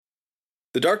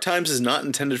The Dark Times is not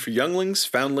intended for younglings,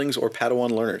 foundlings, or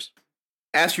Padawan learners.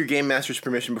 Ask your game master's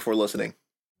permission before listening.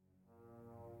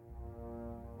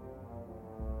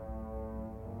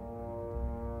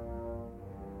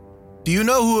 Do you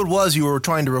know who it was you were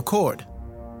trying to record?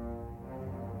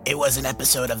 It was an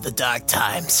episode of The Dark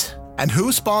Times. And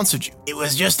who sponsored you? It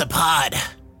was just a pod.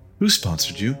 Who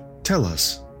sponsored you? Tell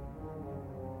us.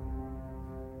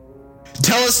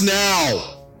 Tell us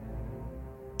now!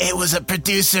 It was a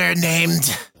producer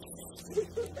named...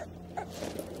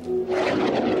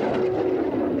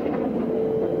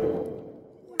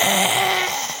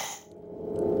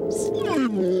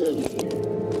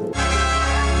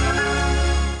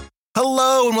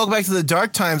 Hello, and welcome back to The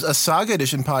Dark Times, a Saga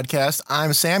Edition podcast.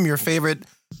 I'm Sam, your favorite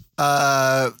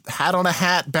hat on a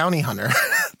hat bounty hunter.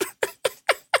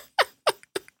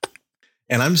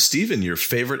 And I'm Steven, your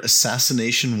favorite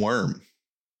assassination worm.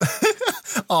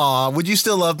 Aw, would you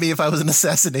still love me if I was an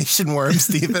assassination worm,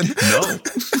 Steven? No.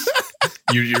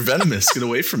 You're venomous. Get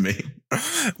away from me.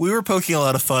 We were poking a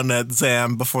lot of fun at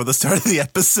Zam before the start of the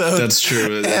episode. That's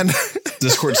true. And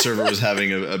Discord server was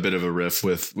having a bit of a riff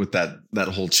with that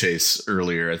whole chase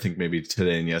earlier, I think maybe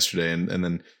today and yesterday. And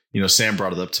then, Sam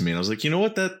brought it up to me and I was like, you know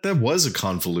what? That was a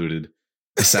convoluted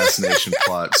assassination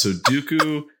plot. So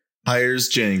Dooku hires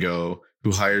Django,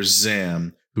 who hires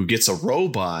Zam, who gets a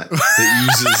robot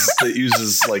that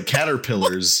uses like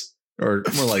caterpillars or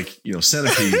more like,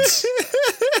 centipedes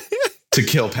to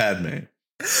kill Padme.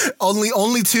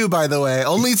 Only two, by the way.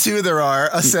 Only two there are.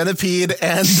 A centipede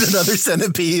and another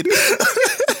centipede.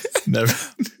 Never.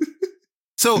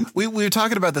 So we were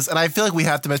talking about this, and I feel like we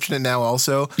have to mention it now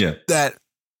also. Yeah. That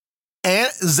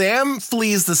Zam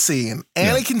flees the scene.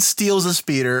 Anakin steals a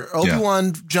speeder.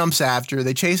 Obi-Wan jumps after.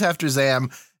 They chase after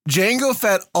Zam. Jango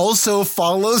Fett also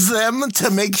follows them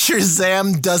to make sure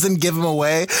Zam doesn't give him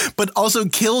away, but also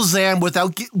kills Zam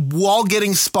while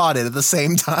getting spotted at the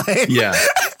same time. Yeah.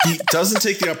 He doesn't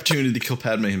take the opportunity to kill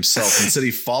Padme himself. Instead,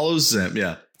 he follows Zam.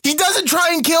 Yeah. He doesn't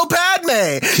try and kill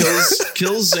Padme.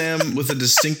 Kills Zam with a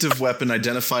distinctive weapon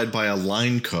identified by a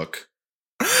line cook.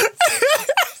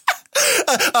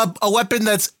 A weapon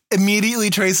that's immediately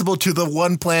traceable to the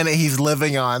one planet he's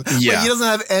living on. Yeah. Like, he doesn't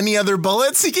have any other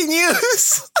bullets he can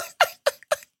use.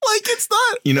 Like, it's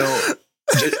not.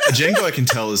 Django, I can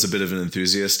tell, is a bit of an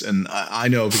enthusiast, and I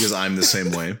know because I'm the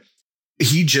same way.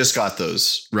 He just got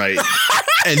those, right?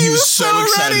 And he was so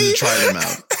excited to try them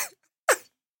out.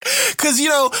 Because,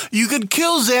 you could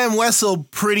kill Zam Wessel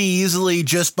pretty easily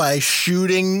just by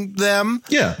shooting them.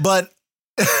 Yeah. But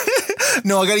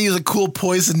no, I got to use a cool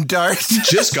poison dart.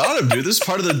 Just got him, dude. This is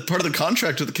part of the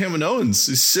contract with the Kaminoans.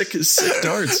 He's sick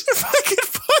darts.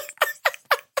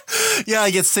 Yeah,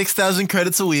 I get 6,000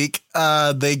 credits a week.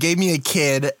 They gave me a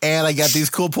kid, and I got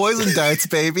these cool poison darts,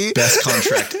 baby. Best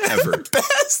contract ever.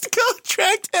 Best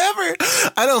contract ever.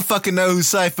 I don't fucking know who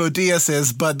Sifo Dyas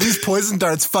is, but these poison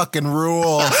darts fucking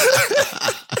rule.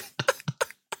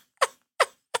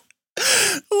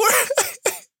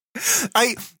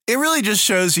 It really just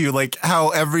shows you like how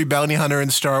every bounty hunter in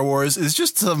Star Wars is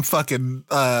just some fucking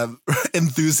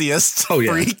enthusiast. Oh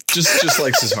yeah, freak. just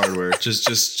likes his hardware.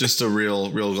 Just a real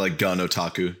like gun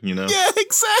otaku, Yeah,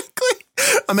 exactly.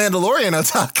 A Mandalorian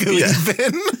otaku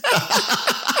even.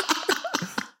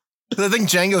 I think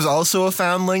Django's also a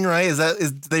foundling, right? Is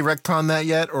did they retcon that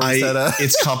yet, or is that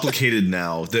It's complicated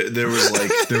now. There was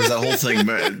that whole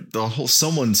thing.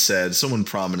 Someone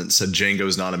prominent said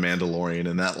Django's not a Mandalorian,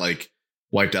 and that like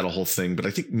wiped out a whole thing. But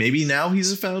I think maybe now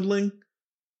he's a foundling.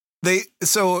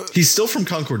 He's still from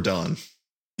Concord Dawn.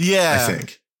 Yeah, I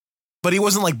think, but he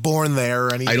wasn't like born there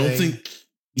or anything. I don't think.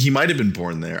 He might have been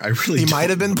born there. He might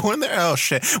have been born there. Oh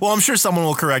shit. Well, I'm sure someone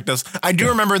will correct us. I do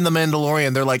remember in The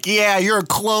Mandalorian, they're like, yeah, you're a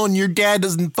clone. Your dad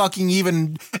doesn't fucking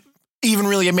even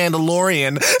really a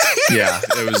Mandalorian. Yeah,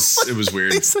 it was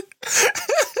weird.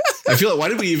 I feel like, why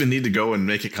did we even need to go and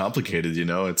make it complicated?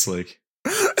 It's like,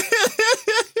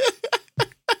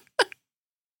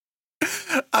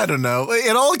 I don't know.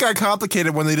 It all got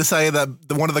complicated when they decided that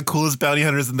one of the coolest bounty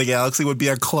hunters in the galaxy would be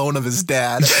a clone of his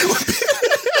dad.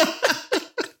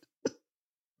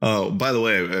 Oh, by the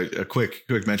way, a quick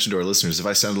mention to our listeners. If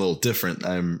I sound a little different,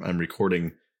 I'm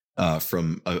recording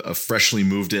from a freshly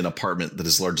moved in apartment that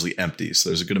is largely empty. So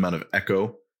there's a good amount of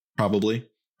echo, probably.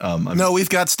 No, we've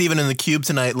got Steven in the cube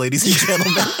tonight, ladies and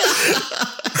gentlemen.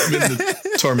 I'm in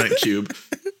the torment cube.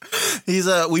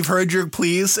 We've heard your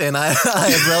pleas, and I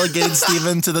have relegated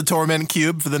Steven to the torment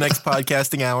cube for the next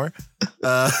podcasting hour.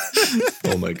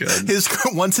 Oh my God.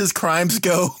 Once his crimes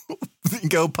go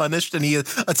punished and he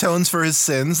atones for his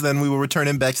sins, then we will return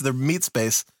him back to the meat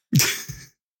space.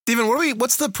 Steven,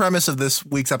 what's the premise of this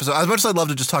week's episode? As much as I'd love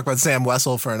to just talk about Sam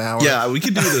Wessel for an hour. Yeah, we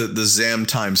could do the Zam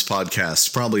Times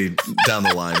podcast probably down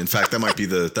the line. In fact, that might be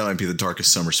the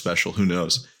Darkest Summer special. Who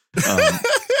knows?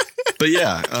 But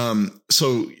yeah,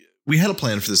 so we had a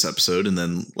plan for this episode, and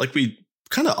then like we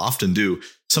kind of often do,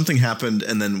 something happened,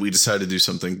 and then we decided to do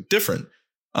something different.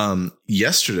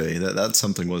 Yesterday, that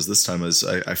something was this time is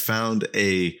I found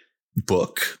a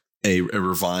book, a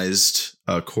revised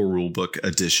core rule book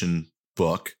edition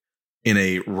book in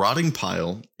a rotting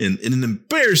pile in an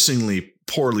embarrassingly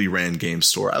poorly ran game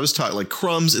store. I was talking like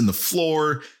crumbs in the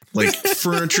floor, like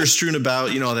furniture strewn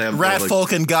about. You know, they have rat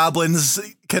folk and goblins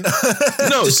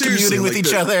just commuting with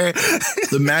each other.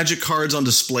 The magic cards on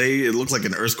display. It looked like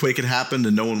an earthquake had happened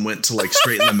and no one went to like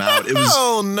straighten them out. It was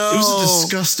It was a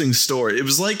disgusting store. It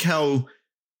was like how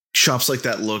shops like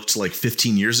that looked like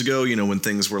 15 years ago. You know, when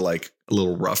things were like a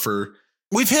little rougher.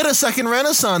 We've hit a second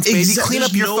renaissance, baby. Exactly. Clean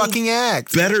up your fucking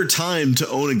act. Better time to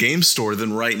own a game store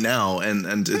than right now, and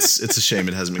it's a shame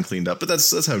it hasn't been cleaned up. But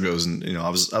that's how it goes. And you know, I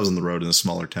was on the road in a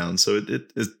smaller town, so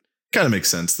it kind of makes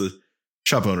sense. The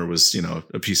shop owner was, you know,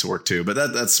 a piece of work too.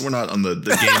 But that's we're not on the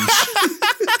game.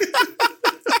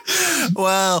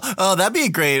 Well, that'd be a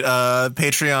great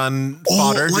Patreon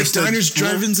fodder. Like diners,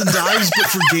 drive-ins, and dives, but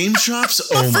for game shops.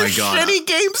 Oh my god! Shitty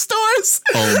game stores.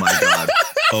 Oh my god!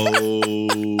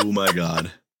 Oh my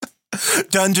god!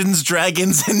 Dungeons,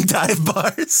 Dragons, and dive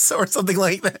bars, or something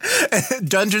like that.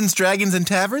 Dungeons, Dragons, and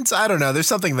taverns. I don't know. There's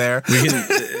something there.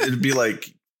 It'd be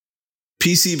like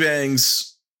PC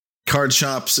bangs, card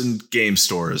shops, and game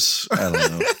stores. I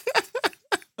don't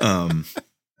know.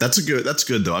 That's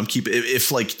good though. I'm keeping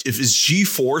if is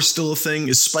G4 still a thing?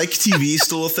 Is Spike TV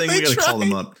still a thing? We gotta call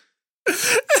them up.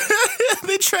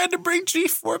 They tried to bring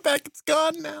G4 back. It's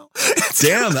gone now.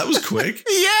 Damn, that was quick.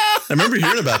 Yeah, I remember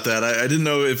hearing about that. I didn't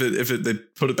know if they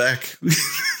put it back.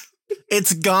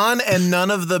 It's gone, and none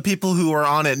of the people who were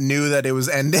on it knew that it was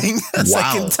ending a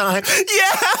second time.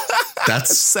 Yeah,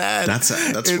 that's sad.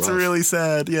 It's rough. Really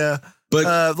sad. Yeah.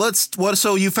 But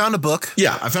so you found a book?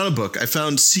 Yeah, I found a book. I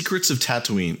found Secrets of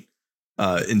Tatooine.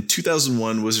 In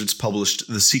 2001, Wizards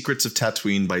published The Secrets of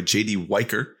Tatooine by J.D.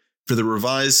 Weicker for the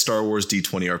revised Star Wars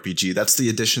D20 RPG. That's the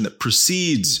edition that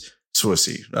precedes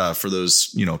Swissy, for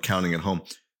those, you know, counting at home.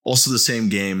 Also the same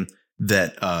game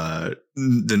that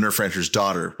the Nerf Rancher's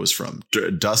daughter was from.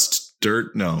 Dirt. Death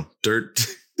Dirt.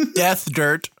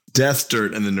 Death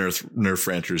Dirt and the Nerf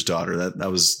Rancher's daughter. That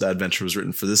adventure was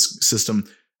written for this system,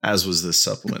 as was this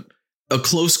supplement. A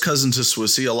close cousin to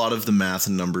Swissy. A lot of the math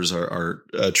and numbers are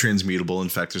transmutable. In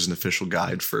fact, there's an official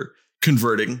guide for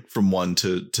converting from one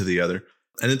to the other.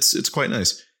 And it's quite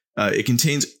nice. It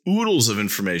contains oodles of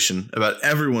information about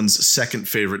everyone's second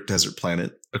favorite desert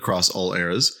planet across all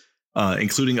eras,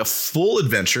 including a full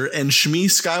adventure and Shmi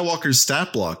Skywalker's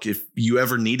stat block if you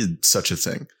ever needed such a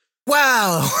thing.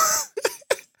 Wow.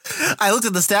 I looked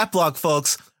at the stat block,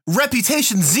 folks.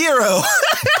 Reputation 0.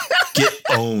 Get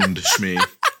owned, Shmi.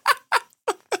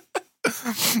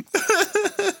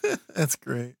 That's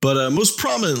great. But most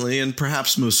prominently and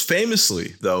perhaps most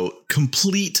famously, though,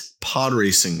 complete pod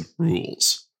racing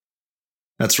rules.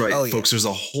 That's right, folks. There's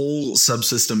a whole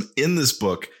subsystem in this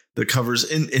book that covers,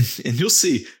 and you'll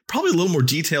see probably a little more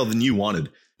detail than you wanted,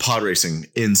 pod racing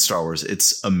in Star Wars.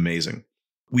 It's amazing.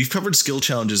 We've covered skill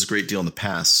challenges a great deal in the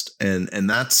past, and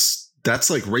that's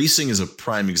like racing is a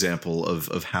prime example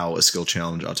of how a skill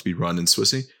challenge ought to be run in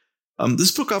Swissy.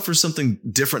 This book offers something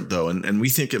different, though, and we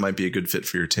think it might be a good fit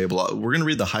for your table. We're going to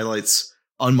read the highlights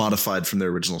unmodified from their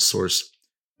original source.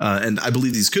 And I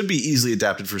believe these could be easily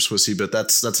adapted for Swissy, but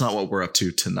that's not what we're up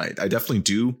to tonight. I definitely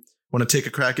do want to take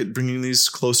a crack at bringing these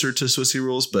closer to Swissy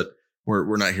rules, but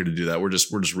we're not here to do that. We're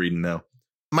just reading now.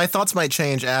 My thoughts might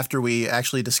change after we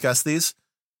actually discuss these,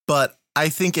 but I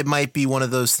think it might be one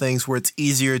of those things where it's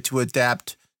easier to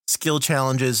adapt skill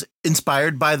challenges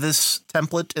inspired by this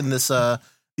template and this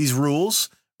these rules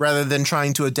rather than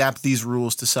trying to adapt these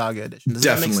rules to Saga Edition. Does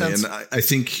Definitely, that make sense?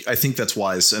 And I think that's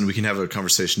wise, and we can have a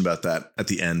conversation about that at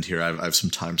the end here. I have some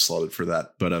time slotted for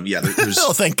that, but yeah, there's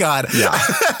oh, thank God. Yeah,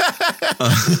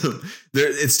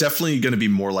 it's definitely going to be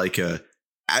more like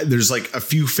there's like a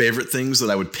few favorite things that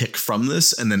I would pick from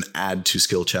this and then add to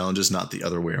skill challenges, not the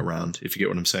other way around. If you get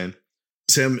what I'm saying.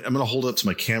 Sam, I'm going to hold it up to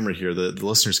my camera here. The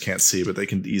listeners can't see, but they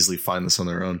can easily find this on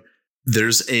their own.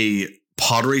 There's a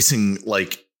pod racing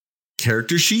like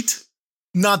character sheet.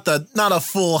 Not a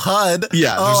full HUD.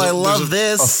 Yeah. I love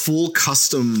this. A full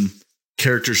custom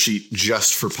character sheet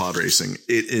just for pod racing.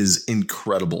 It is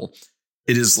incredible.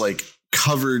 It is like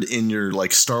covered in your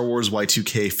like Star Wars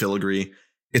Y2K filigree.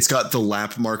 It's got the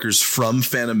lap markers from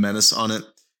Phantom Menace on it.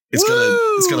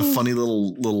 It's got a funny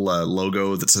little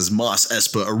logo that says Mos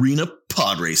Espa Arena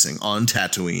Pod Racing on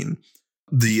Tatooine.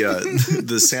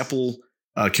 The sample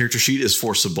character sheet is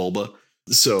for Sebulba.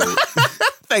 So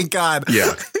thank God.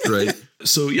 Yeah, right.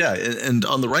 So yeah, and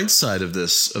on the right side of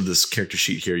this character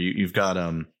sheet here, you've got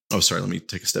let me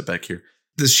take a step back here.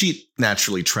 The sheet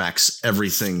naturally tracks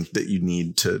everything that you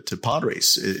need to pod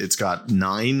race. It's got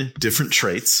 9 different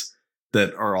traits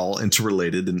that are all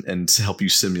interrelated and to help you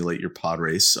simulate your pod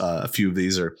race. A few of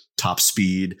these are top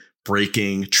speed,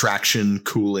 braking, traction,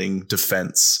 cooling,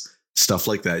 defense, stuff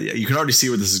like that. Yeah, you can already see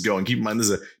where this is going. Keep in mind, this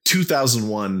is a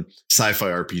 2001 sci-fi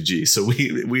RPG, so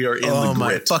we are in the grit. Oh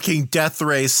my fucking Death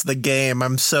Race, the game!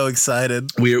 I'm so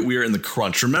excited. We are in the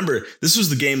crunch. Remember, this was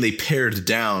the game they pared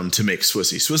down to make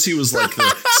Swissy. Swissy was like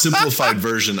the simplified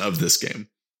version of this game.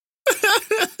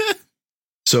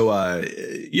 So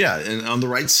and on the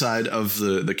right side of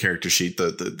the character sheet,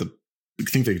 the I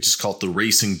think they just call it the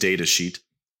racing data sheet.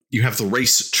 You have the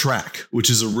race track, which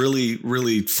is a really,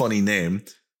 really funny name.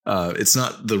 It's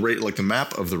not the rate like the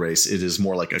map of the race. It is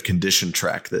more like a condition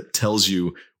track that tells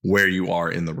you where you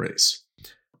are in the race.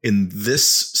 In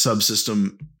this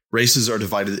subsystem, races are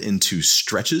divided into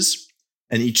stretches,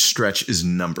 and each stretch is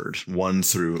numbered 1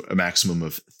 through a maximum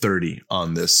of 30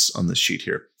 on this sheet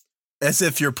here. As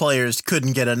if your players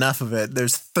couldn't get enough of it.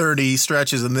 There's 30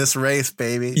 stretches in this race,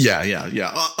 baby.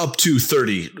 Yeah. Up to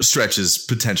 30 stretches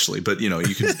potentially, but you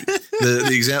can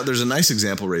there's a nice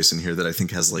example race in here that I think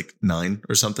has like 9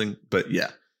 or something. But yeah.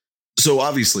 So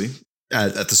obviously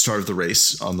at the start of the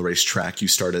race on the racetrack, you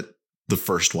start at the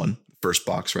first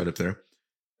box right up there.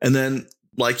 And then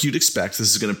like you'd expect,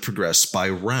 this is going to progress by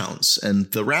rounds.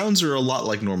 And the rounds are a lot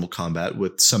like normal combat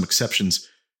with some exceptions.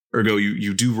 Ergo,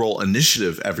 you do roll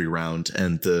initiative every round,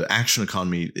 and the action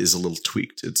economy is a little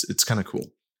tweaked. It's kind of cool.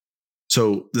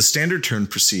 So the standard turn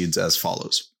proceeds as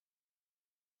follows.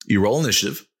 You roll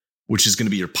initiative, which is going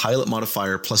to be your pilot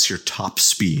modifier plus your top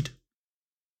speed.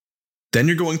 Then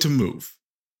you're going to move.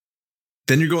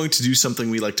 Then you're going to do something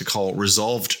we like to call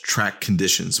resolved track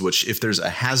conditions, which if there's a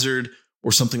hazard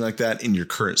or something like that in your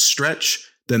current stretch,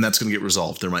 then that's going to get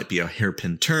resolved. There might be a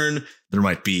hairpin turn. There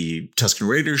might be Tusken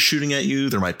Raiders shooting at you.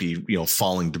 There might be,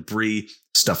 falling debris,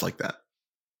 stuff like that.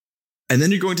 And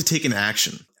then you're going to take an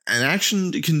action. An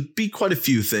action, it can be quite a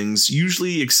few things,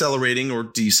 usually accelerating or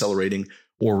decelerating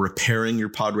or repairing your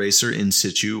pod racer in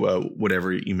situ,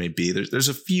 whatever you may be. There's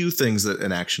a few things that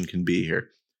an action can be here.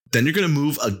 Then you're going to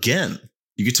move again.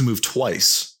 You get to move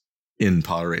twice in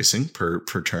pod racing per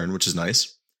turn, which is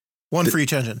nice. One for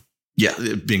each engine. Yeah,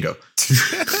 bingo.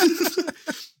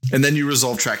 And then you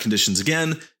resolve track conditions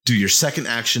again, do your second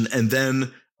action, and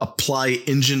then apply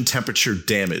engine temperature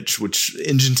damage, which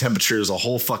engine temperature is a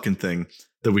whole fucking thing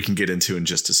that we can get into in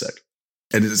just a sec.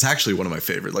 And it's actually one of my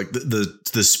favorite. Like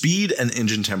the speed and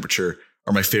engine temperature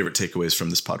are my favorite takeaways from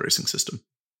this pod racing system.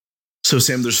 So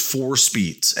Sam, there's 4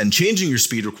 speeds, and changing your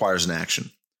speed requires an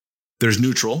action. There's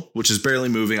neutral, which is barely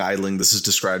moving, idling. This is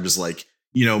described as like,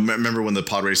 remember when the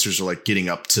pod racers are like getting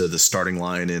up to the starting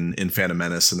line in Phantom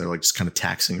Menace and they're like just kind of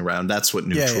taxing around. That's what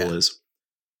neutral is.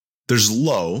 There's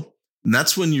low, and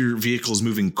that's when your vehicle is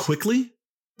moving quickly,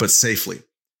 but safely.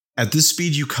 At this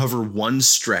speed, you cover 1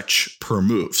 stretch per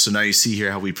move. So now you see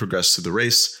here how we progress through the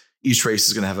race. Each race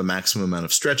is going to have a maximum amount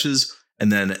of stretches.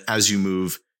 And then as you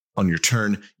move on your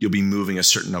turn, you'll be moving a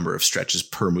certain number of stretches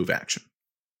per move action.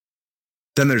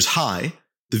 Then there's high.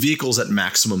 The vehicle's at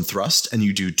maximum thrust, and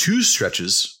you do 2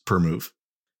 stretches per move.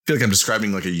 I feel like I'm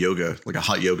describing like a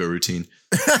hot yoga routine.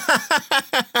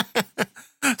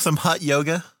 Some hot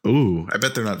yoga? Ooh, I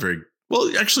bet they're not very...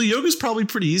 Well, actually, yoga's probably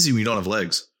pretty easy when you don't have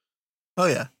legs. Oh,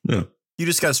 yeah. Yeah. You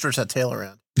just got to stretch that tail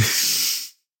around.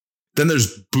 Then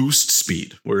there's boost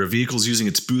speed, where a vehicle's using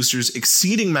its boosters,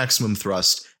 exceeding maximum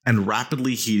thrust, and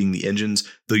rapidly heating the engines,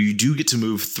 though you do get to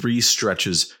move 3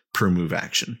 stretches per move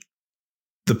action.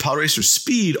 The pod racer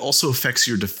speed also affects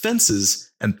your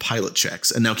defenses and pilot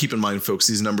checks. And now keep in mind, folks,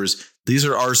 these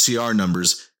are RCR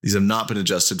numbers. These have not been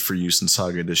adjusted for use in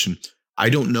Saga Edition. I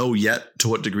don't know yet to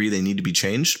what degree they need to be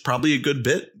changed. Probably a good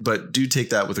bit, but do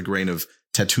take that with a grain of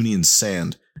Tatooian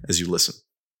sand as you listen.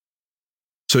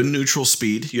 So at neutral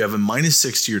speed, you have a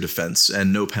 -6 to your defense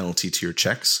and no penalty to your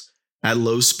checks. At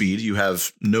low speed, you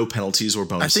have no penalties or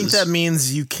bonuses. I think that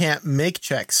means you can't make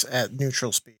checks at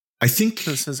neutral speed. I think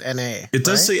this is NA. It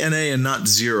does say NA and not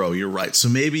 0. You're right. So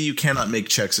maybe you cannot make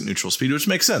checks at neutral speed, which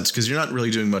makes sense because you're not really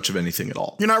doing much of anything at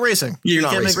all. You're not racing. You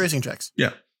can't make racing checks.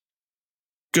 Yeah.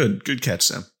 Good catch,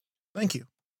 Sam. Thank you.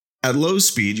 At low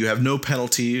speed, you have no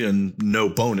penalty and no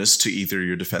bonus to either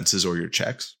your defenses or your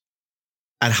checks.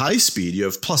 At high speed, you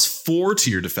have +4 to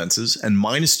your defenses and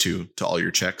 -2 to all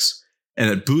your checks. And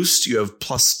at boost, you have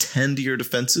 +10 to your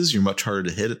defenses. You're much harder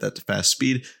to hit at that fast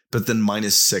speed, but then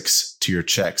 -6 to your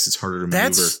checks. It's harder to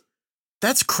maneuver.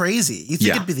 That's crazy. You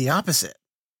think it'd be the opposite.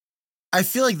 I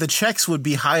feel like the checks would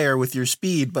be higher with your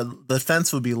speed, but the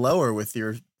defense would be lower with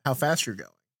how fast you're going.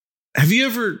 Have you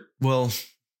ever, well,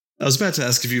 I was about to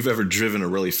ask if you've ever driven a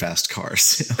really fast car.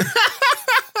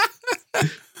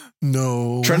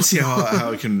 No. Trying to see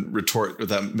how I can retort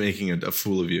without making a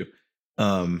fool of you.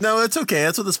 No, that's okay.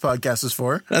 That's what this podcast is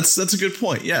for. That's a good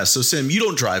point. Yeah. So Sam, you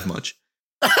don't drive much.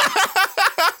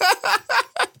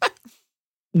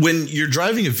 When you're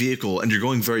driving a vehicle and you're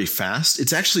going very fast,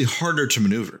 it's actually harder to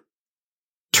maneuver.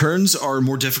 Turns are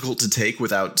more difficult to take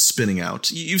without spinning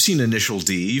out. You've seen Initial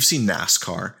D. You've seen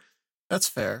NASCAR. That's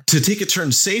fair. To take a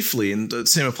turn safely, and the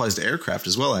same applies to aircraft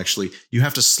as well, actually, you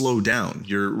have to slow down.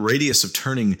 Your radius of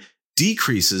turning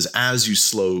decreases as you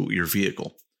slow your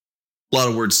vehicle. A lot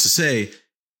of words to say,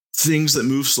 things that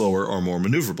move slower are more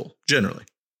maneuverable, generally.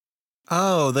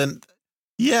 Oh, then,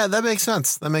 yeah, that makes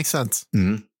sense.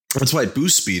 Mm-hmm. That's why at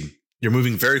boost speed, you're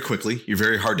moving very quickly, you're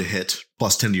very hard to hit,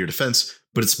 +10 to your defense,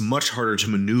 but it's much harder to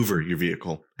maneuver your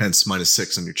vehicle, hence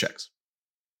 -6 on your checks.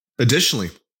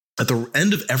 Additionally, at the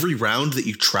end of every round that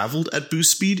you traveled at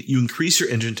boost speed, you increase your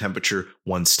engine temperature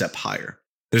 1 step higher.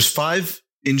 There's 5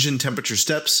 engine temperature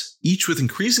steps, each with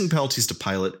increasing penalties to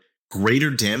pilot, greater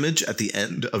damage at the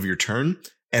end of your turn,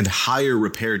 and higher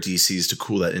repair DCs to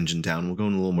cool that engine down. We'll go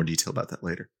into a little more detail about that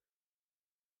later.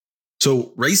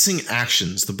 So racing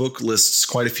actions, the book lists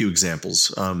quite a few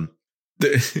examples.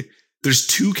 There's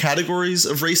 2 categories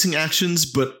of racing actions,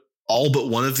 but all but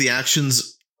one of the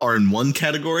actions are in one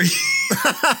category.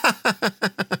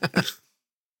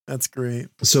 That's great.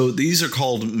 So these are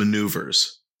called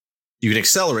maneuvers. You can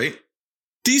accelerate,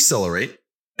 decelerate,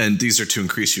 and these are to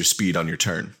increase your speed on your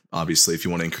turn. Obviously, if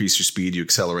you want to increase your speed, you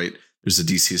accelerate. There's a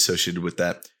DC associated with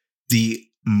that. The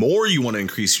more you want to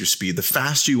increase your speed, the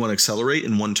faster you want to accelerate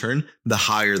in one turn, the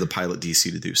higher the pilot DC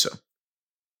to do so.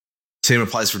 Same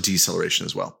applies for deceleration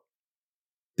as well.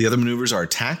 The other maneuvers are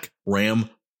attack, ram,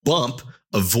 bump,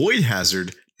 avoid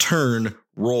hazard, turn,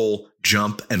 roll,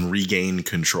 jump, and regain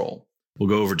control. We'll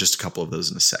go over just a couple of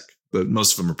those in a sec, but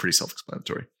most of them are pretty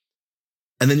self-explanatory.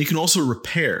 And then you can also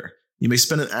repair. You may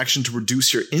spend an action to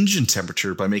reduce your engine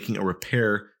temperature by making a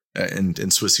repair, and in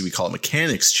Swissy we call it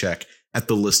mechanics check, at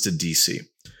the listed DC.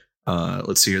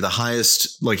 Let's see here. The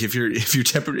highest, like if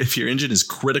your engine is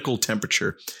critical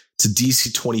temperature, it's a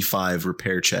DC 25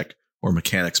 repair check or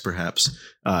mechanics perhaps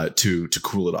to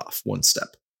cool it off 1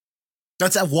 step.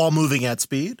 That's while moving at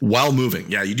speed. While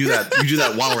moving, yeah, you do that. You do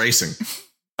that while racing.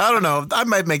 I don't know. I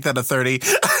might make that a 30.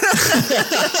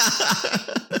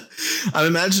 I'm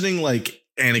imagining like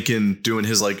Anakin doing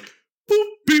his like boop,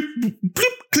 beep, boop,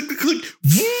 bloop, click, click, click,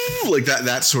 woo, like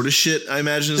that sort of shit. I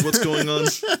imagine is what's going on.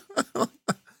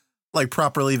 Like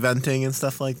properly venting and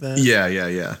stuff like that.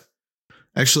 Yeah.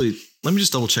 Actually, let me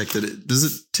just double check that.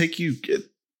 It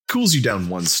cools you down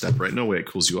 1 step, right? No way it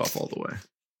cools you off all the way.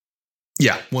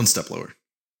 Yeah, 1 step lower.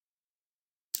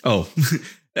 Oh,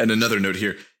 and another note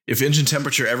here. If engine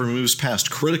temperature ever moves past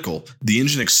critical, the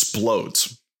engine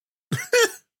explodes.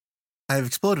 I've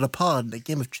exploded a pod in a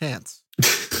game of chance.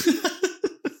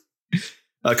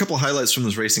 A couple of highlights from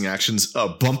those racing actions.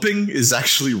 Bumping is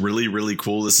actually really, really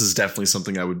cool. This is definitely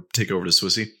something I would take over to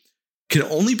Swissy. Can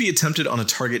only be attempted on a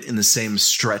target in the same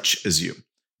stretch as you.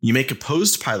 You make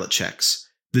opposed pilot checks.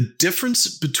 The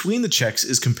difference between the checks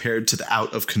is compared to the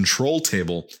out of control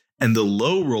table, and the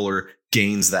low roller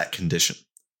gains that condition.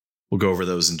 We'll go over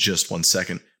those in just 1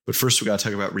 second. But first, we got to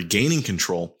talk about regaining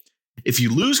control. If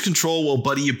you lose control, well,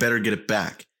 buddy, you better get it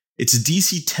back. It's a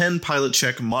DC 10 pilot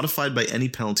check modified by any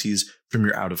penalties from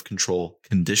your out of control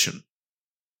condition.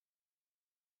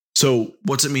 So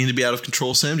what's it mean to be out of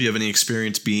control, Sam? Do you have any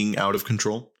experience being out of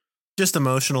control? Just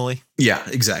emotionally. Yeah,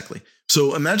 exactly.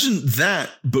 So imagine that,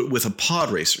 but with a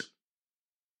pod racer.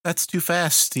 That's too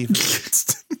fast, Steve.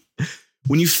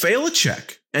 When you fail a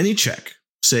check, any check,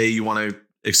 say you want to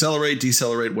accelerate,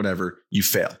 decelerate, whatever, you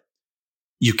fail.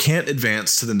 You can't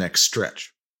advance to the next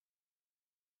stretch.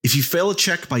 If you fail a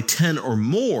check by 10 or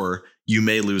more, you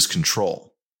may lose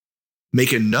control.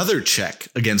 Make another check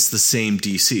against the same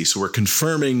DC. So we're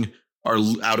confirming our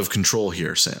out of control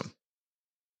here, Sam.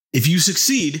 If you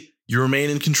succeed, you remain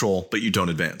in control, but you don't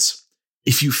advance.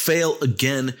 If you fail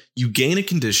again, you gain a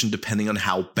condition depending on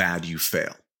how bad you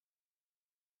fail.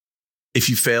 If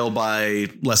you fail by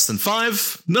less than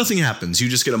 5, nothing happens. You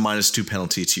just get a -2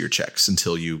 penalty to your checks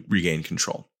until you regain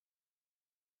control.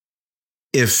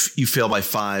 If you fail by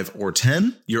 5 or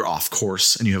 10, you're off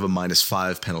course and you have a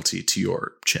 -5 penalty to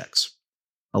your checks.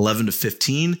 11 to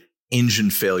 15, engine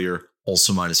failure,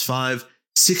 also -5.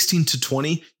 16 to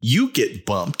 20, you get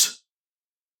bumped.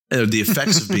 The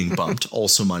effects of being bumped,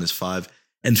 also -5.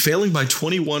 And failing by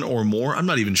 21 or more, I'm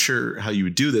not even sure how you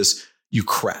would do this, you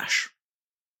crash.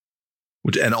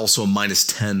 And also a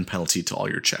 -10 penalty to all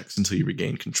your checks until you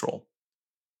regain control.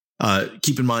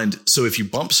 Keep in mind, so if you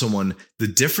bump someone, the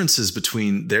differences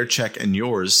between their check and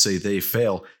yours, say they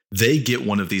fail, they get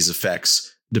one of these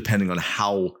effects depending on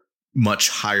how much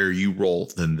higher you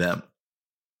roll than them.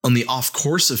 On the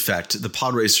off-course effect, the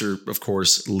pod racer, of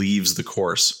course, leaves the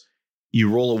course. You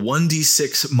roll a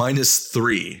 1d6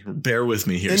 -3. Bear with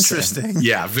me here. Interesting. Sam.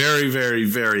 Yeah, very, very,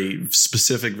 very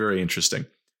specific, very interesting.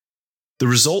 The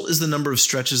result is the number of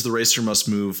stretches the racer must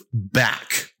move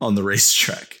back on the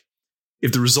racetrack.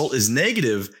 If the result is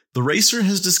negative, the racer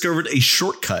has discovered a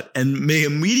shortcut and may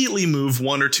immediately move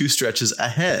 1 or 2 stretches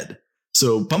ahead.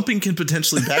 So bumping can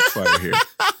potentially backfire here.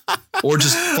 Or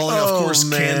just falling off course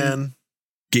can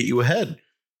get you ahead.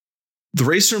 The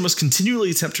racer must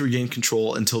continually attempt to regain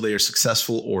control until they are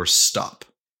successful or stop.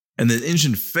 And then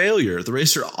engine failure, the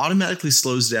racer automatically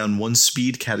slows down 1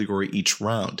 speed category each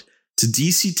round. It's a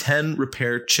DC 10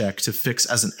 repair check to fix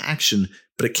as an action,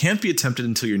 but it can't be attempted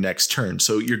until your next turn.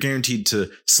 So you're guaranteed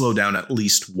to slow down at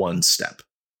least 1 step.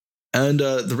 And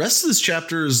the rest of this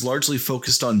chapter is largely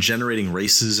focused on generating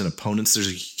races and opponents. There's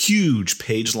a huge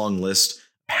page-long list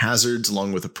of hazards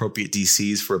along with appropriate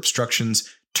DCs for obstructions,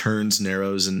 turns,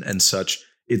 narrows, and such.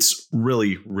 It's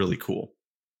really, really cool.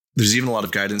 There's even a lot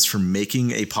of guidance for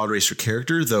making a pod racer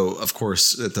character, though, of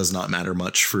course, it does not matter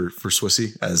much for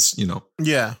Swissy, as, you know,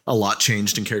 a lot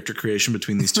changed in character creation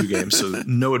between these 2 games. So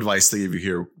no advice they give you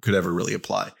here could ever really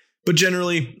apply. But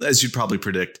generally, as you'd probably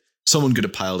predict, someone good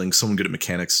at piloting, someone good at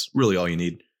mechanics, really all you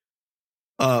need.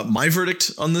 My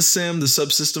verdict on this, Sam, the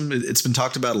subsystem, it's been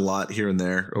talked about a lot here and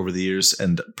there over the years.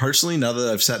 And personally, now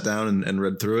that I've sat down and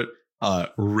read through it,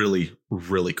 really,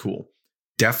 really cool.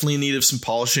 Definitely in need of some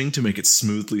polishing to make it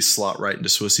smoothly slot right into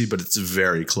Swissy, but it's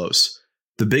very close.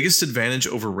 The biggest advantage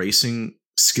over racing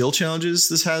skill challenges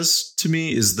this has to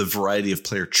me is the variety of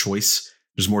player choice.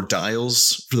 There's more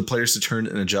dials for the players to turn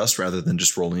and adjust rather than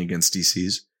just rolling against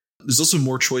DCs. There's also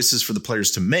more choices for the players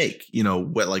to make, you know,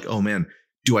 like, oh man,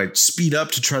 do I speed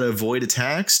up to try to avoid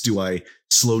attacks? Do I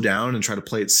slow down and try to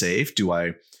play it safe? Do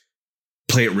I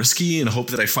play it risky and hope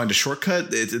that I find a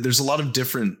shortcut? There's a lot of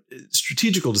different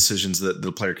strategical decisions that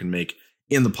the player can make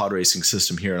in the pod racing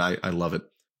system here, and I love it.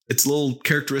 It's a little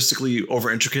characteristically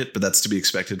over intricate, but that's to be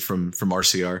expected from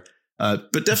RCR.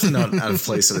 But definitely not out of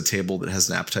place at a table that has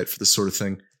an appetite for this sort of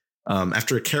thing.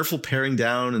 After a careful paring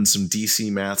down and some DC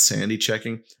math sanity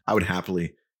checking, I would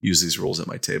happily use these rules at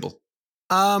my table.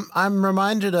 I'm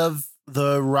reminded of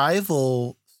the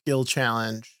rival skill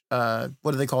challenge.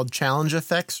 What are they called? Challenge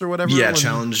effects or whatever? Yeah,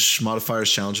 challenge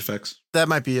modifiers, challenge effects. That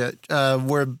might be it.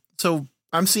 So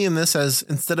I'm seeing this as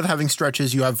instead of having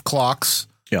stretches, you have clocks.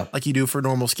 Yeah. Like you do for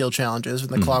normal skill challenges. And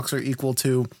the clocks are equal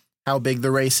to how big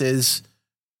the race is.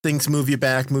 Things move you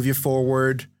back, move you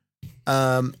forward.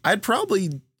 I'd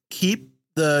probably keep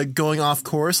the going off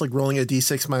course, like rolling a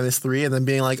D6 -3 and then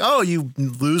being like, oh, you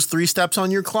lose 3 steps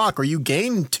on your clock or you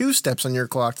gain 2 steps on your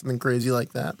clock. Something crazy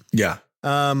like that. Yeah.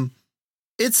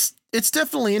 It's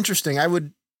definitely interesting. I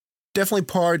would definitely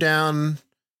par down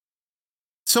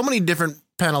so many different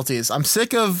penalties. I'm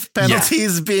sick of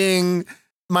penalties being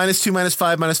 -2,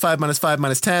 -5, -5, -5,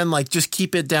 -10. Like just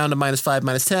keep it down to -5,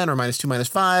 -10 or -2,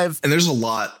 -5. And there's a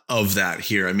lot of that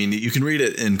here. I mean, you can read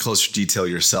it in closer detail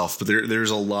yourself, but there's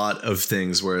a lot of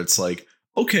things where it's like,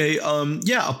 okay,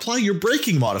 apply your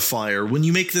braking modifier when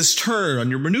you make this turn on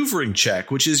your maneuvering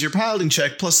check, which is your piloting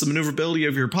check plus the maneuverability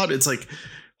of your pod. It's like,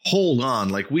 hold on,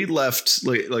 like we left,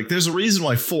 like there's a reason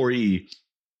why 4E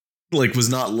like was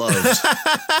not loved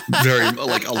very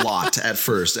like a lot at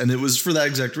first, and it was for that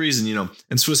exact reason, you know.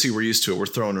 And Swissy, we're used to it. We're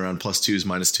throwing around +2s,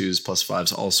 -2s,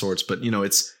 +5s, all sorts, but you know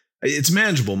it's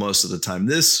manageable most of the time.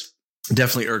 This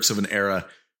definitely irks of an era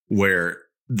where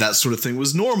that sort of thing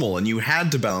was normal, and you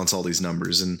had to balance all these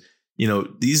numbers. And you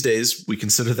know, these days we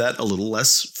consider that a little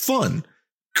less fun.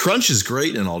 Crunch is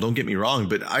great and all, don't get me wrong,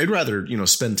 but I'd rather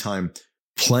spend time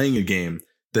playing a game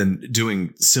than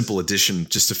doing simple addition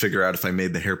just to figure out if I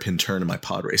made the hairpin turn in my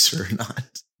pod racer or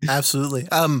not. Absolutely.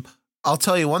 I'll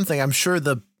tell you one thing. I'm sure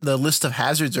the list of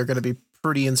hazards are going to be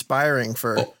pretty inspiring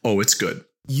for it's good.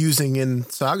 Using in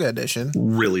Saga Edition.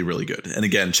 Really, really good. And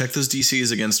again, check those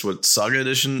DCs against what Saga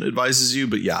Edition advises you.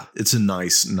 But yeah, it's a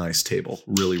nice table.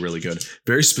 Really, really good.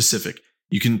 Very specific.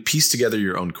 You can piece together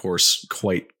your own course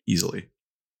quite easily.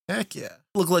 Heck yeah.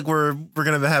 Look like we're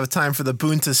going to have time for the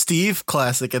Boonta Steve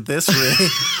classic at this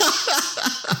rate.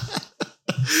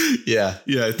 Yeah,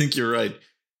 I think you're right.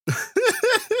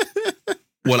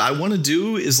 What I want to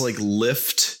do is like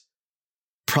lift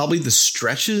probably the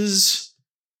stretches,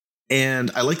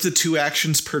 and I like the 2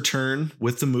 actions per turn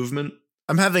with the movement.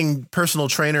 I'm having personal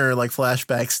trainer like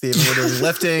flashbacks, Steven. We're doing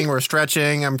lifting, we're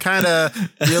stretching.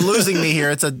 You're losing me here.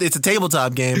 It's a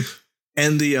tabletop game.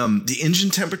 And the engine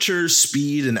temperature,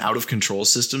 speed, and out of control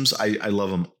systems, I love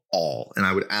them all. And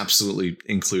I would absolutely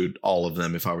include all of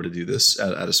them if I were to do this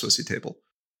at a Swissy table.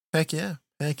 Heck yeah.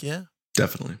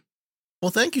 Definitely.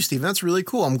 Well, thank you, Steven. That's really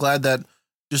cool. I'm glad that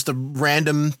just a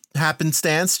random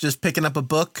happenstance, just picking up a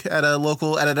book at an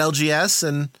LGS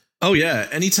and. Oh yeah.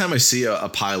 Anytime I see a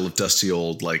pile of dusty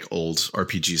old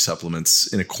RPG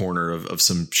supplements in a corner of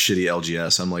some shitty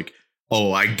LGS, I'm like,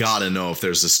 oh, I gotta know if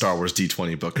there's a Star Wars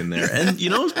D20 book in there. And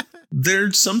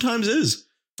there sometimes is.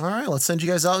 All right, let's send you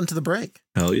guys out into the break.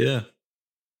 Hell yeah.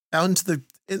 Out into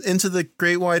the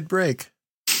great wide break.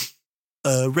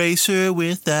 A racer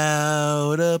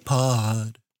without a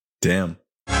pod. Damn.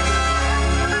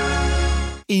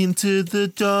 Into the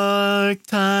Dark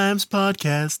Times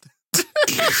podcast.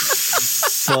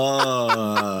 Fuck.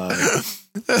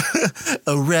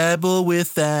 A rebel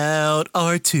without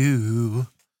R2.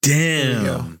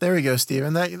 Damn. There we go,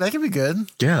 Steven. That could be good.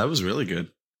 Yeah, that was really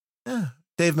good. Yeah.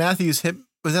 Dave Matthews hit.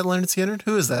 Was that Leonard Skinner?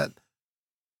 Who is that?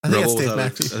 I think it's Dave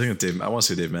Matthews. I think it's Dave. I want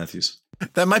to say Dave Matthews.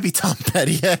 That might be Tom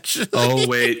Petty, actually. Oh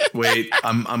wait.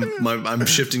 I'm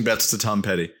shifting bets to Tom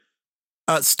Petty.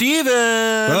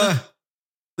 Steven!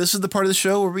 This is the part of the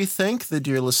show where we thank the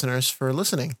dear listeners for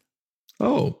listening.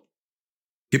 Oh.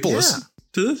 People listen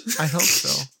to this? I hope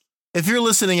so. If you're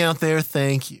listening out there,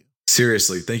 thank you.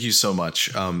 Seriously, thank you so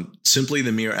much. Simply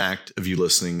the mere act of you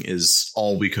listening is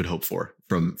all we could hope for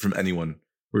from anyone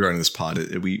regarding this pod.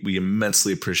 We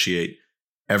immensely appreciate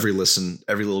every listen,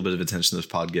 every little bit of attention this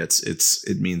pod gets.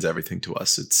 It means everything to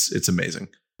us. It's amazing.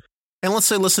 And let's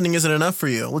say listening isn't enough for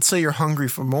you. Let's say you're hungry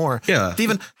for more. Yeah.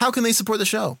 Steven, how can they support the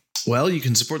show? Well, you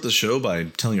can support the show by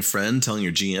telling a friend, telling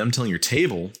your GM, telling your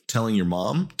table, telling your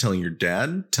mom, telling your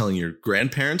dad, telling your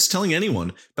grandparents, telling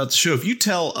anyone about the show. If you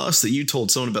tell us that you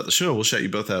told someone about the show, we'll shout you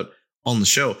both out on the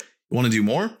show. You want to do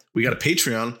more? We got a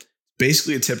Patreon,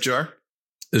 basically a tip jar.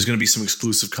 There's going to be some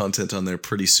exclusive content on there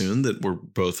pretty soon that we're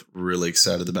both really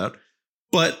excited about.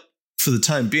 But for the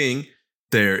time being,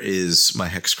 there is my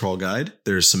hex crawl guide.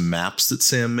 There's some maps that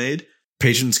Sam made.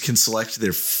 Patrons can select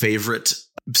their favorite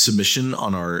submission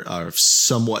on our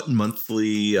somewhat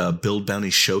monthly build bounty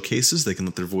showcases. They can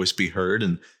let their voice be heard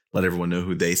and let everyone know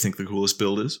who they think the coolest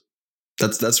build is.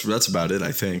 That's about it,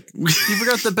 I think. You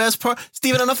forgot the best part.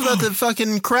 Steven, enough about the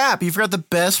fucking crap. You forgot the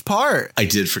best part. I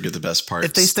did forget the best part.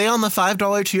 If they stay on the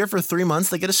 $5 tier for 3 months,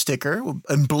 they get a sticker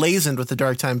emblazoned with the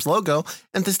Dark Times logo.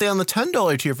 And if they stay on the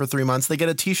 $10 tier for 3 months, they get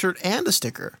a t-shirt and a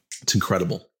sticker. It's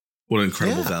incredible. What an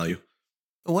incredible value.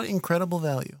 What incredible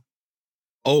value.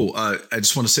 Oh, I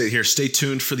just want to say here, stay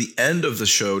tuned for the end of the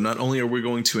show. Not only are we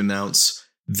going to announce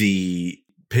the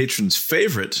patron's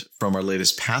favorite from our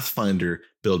latest Pathfinder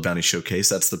Build Bounty Showcase.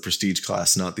 That's the Prestige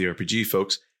class, not the RPG,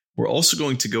 folks. We're also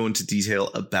going to go into detail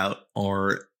about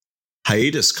our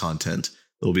hiatus content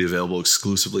that will be available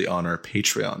exclusively on our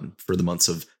Patreon for the months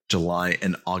of July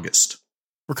and August.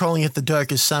 We're calling it the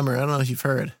Darkest Summer. I don't know if you've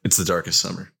heard. It's the Darkest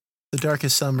Summer. The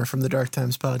Darkest Summer from the Dark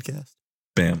Times podcast.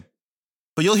 Bam.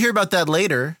 But you'll hear about that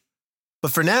later.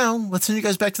 But for now, let's send you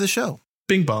guys back to the show.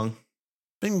 Bing bong.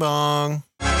 Bing bong.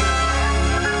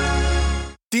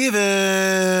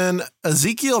 Steven,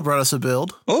 Ezekiel brought us a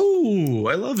build. Oh,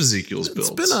 I love Ezekiel's builds.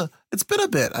 It's been a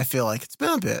bit, I feel like. It's been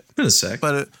a bit. Been a sec.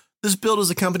 But this build is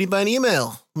accompanied by an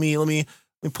email. Let me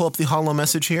pull up the hollow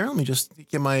message here. Let me just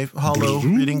get my hollow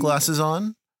reading glasses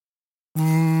on.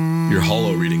 Your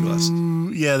hollow reading glasses.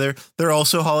 Yeah, they're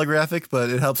also holographic, but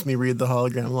it helps me read the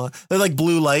hologram a lot. They're like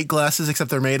blue light glasses,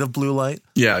 except they're made of blue light.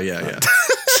 Yeah.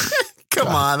 Come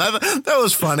on, that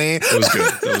was funny. That was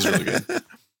good. That was really good.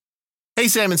 Hey,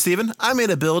 Sam and Steven, I made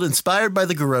a build inspired by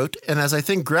the Garrote, and as I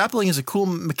think grappling is a cool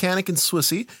mechanic in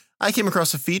Swissy, I came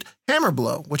across a feat, Hammer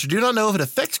Blow, which I do not know if it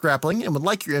affects grappling and would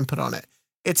like your input on it.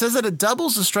 It says that it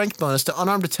doubles the strength bonus to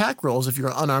unarmed attack rolls if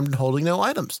you're unarmed and holding no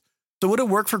items. So would it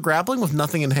work for grappling with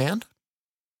nothing in hand?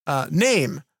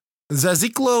 Name,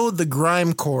 Zaziklo the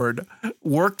Grime Cord,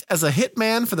 worked as a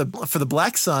hitman for the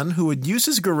Black Sun who would use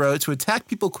his Garrote to attack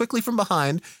people quickly from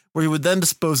behind, where he would then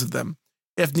dispose of them.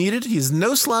 If needed, he is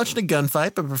no slouch in a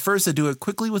gunfight, but prefers to do it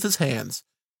quickly with his hands.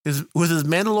 With his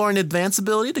Mandalorian advance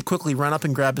ability to quickly run up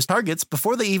and grab his targets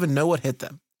before they even know what hit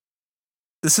them.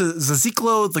 This is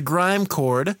Zaziklo the Grime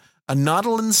Cord, a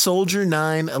Nautilin Soldier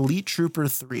 9 Elite Trooper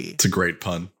 3. It's a great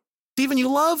pun. Steven, you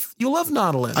love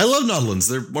Nautilins. I love Nautilins.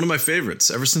 They're one of my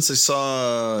favorites. Ever since I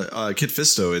saw Kit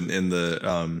Fisto in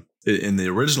the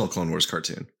original Clone Wars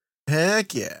cartoon.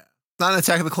 Heck yeah. Not an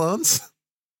Attack of the Clones?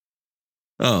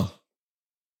 Oh.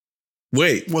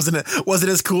 Wait. Wasn't it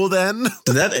as cool then?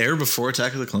 Did that air before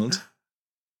Attack of the Clones?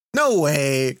 No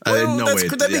way. No way.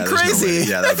 That'd be crazy.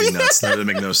 No yeah, that'd be nuts. That would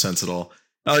make no sense at all.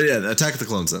 Oh, yeah. Attack of the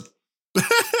Clones then.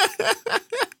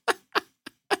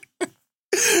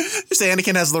 Just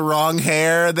Anakin has the wrong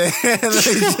hair. Attack of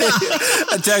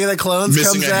the Clones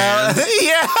Missing comes out.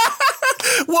 Yeah.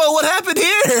 Whoa, what happened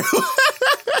here?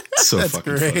 So That's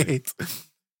fucking great. funny.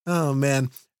 Oh, man.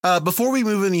 Before we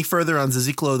move any further on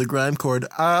Ziziklo the Grime Cord,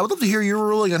 I would love to hear your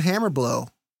ruling on Hammer Blow,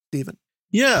 Stephen.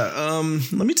 Yeah,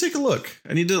 let me take a look.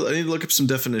 I need to look up some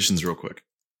definitions real quick.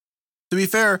 To be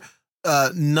fair,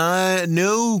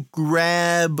 no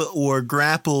grab or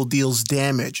grapple deals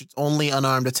damage. It's only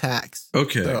unarmed attacks.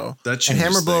 Okay, so, that changes and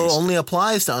Hammer Blow things. only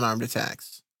applies to unarmed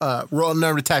attacks.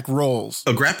 Unarmed attack rolls.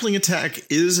 A grappling attack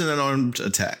is an unarmed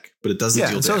attack, but it doesn't deal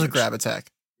damage. So is a grab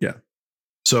attack. Yeah.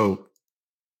 So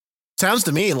sounds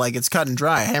to me like it's cut and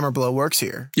dry. Hammer Blow works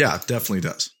here. Yeah, definitely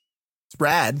does. It's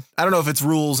rad. I don't know if it's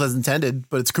rules as intended,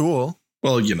 but it's cool.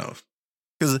 Well, you know.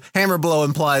 Because Hammer Blow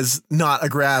implies not a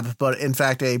grab, but in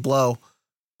fact a blow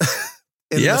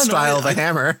in the style of a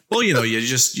hammer. Well, you know,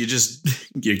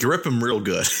 you grip him real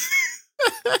good.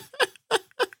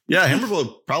 Yeah, Hammer Blow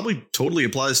probably totally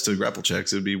applies to grapple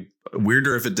checks. It would be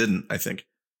weirder if it didn't, I think.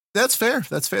 That's fair.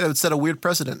 That would set a weird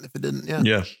precedent if it didn't. Yeah.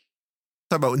 Yeah.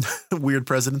 Talk about weird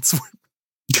precedents.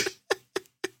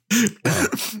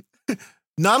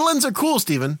 Nautilins are cool,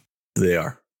 Steven. They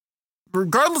are.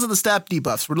 Regardless of the stat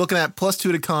debuffs, we're looking at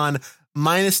 +2 to con,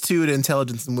 -2 to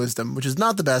intelligence and wisdom, which is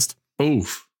not the best.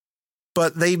 Oof.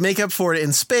 But they make up for it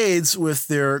in spades with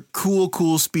their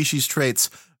cool species traits.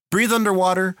 Breathe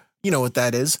underwater. You know what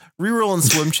that is. Reroll and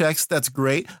swim checks. That's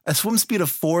great. A swim speed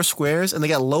of 4 squares, and they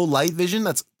got low light vision.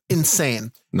 That's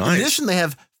insane. Nice. In addition, they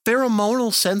have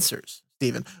pheromonal sensors.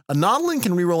 Steven, a Nautilin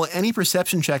can reroll any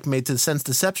perception check made to sense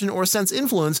deception or sense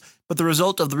influence, but the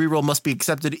result of the reroll must be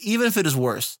accepted even if it is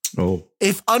worse. Oh.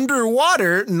 If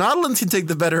underwater, Nautilins can take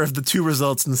the better of the 2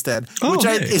 results instead, which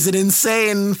is an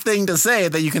insane thing to say,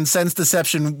 that you can sense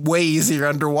deception way easier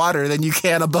underwater than you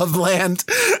can above land.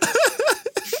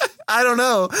 I don't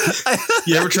know.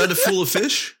 You ever tried to fool a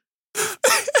fish?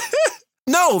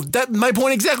 No, that my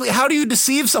point exactly. How do you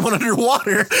deceive someone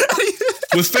underwater?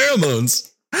 With pheromones.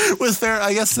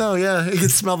 I guess so, yeah. You can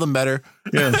smell them better.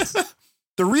 Yeah.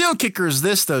 The real kicker is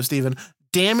this, though, Stephen.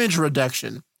 Damage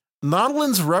reduction.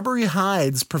 Nautilin's rubbery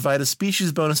hides provide a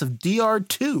species bonus of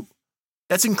DR2.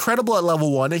 That's incredible at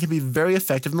level 1. It can be very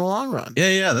effective in the long run.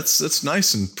 Yeah, that's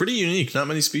nice and pretty unique. Not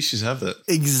many species have that.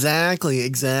 Exactly.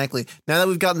 Now that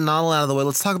we've gotten Nautilin out of the way,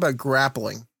 let's talk about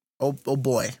grappling. Oh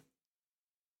boy,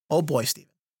 Stephen.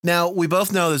 Now, we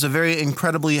both know there's a very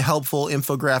incredibly helpful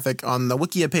infographic on the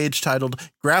Wikia page titled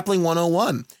Grappling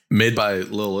 101. Made by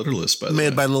Lil Literalist, by the way.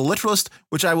 Made by Lil Literalist,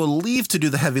 which I will leave to do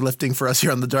the heavy lifting for us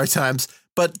here on the Dark Times.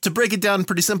 But to break it down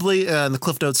pretty simply, in the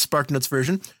Cliff Notes, Spark Notes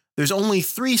version, there's only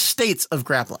 3 states of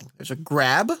grappling. There's a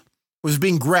grab, which is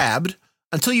being grabbed.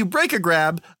 Until you break a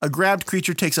grabbed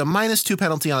creature takes a -2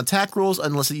 penalty on attack rolls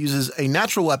unless it uses a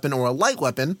natural weapon or a light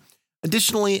weapon.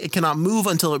 Additionally, it cannot move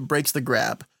until it breaks the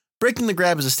grab. Breaking the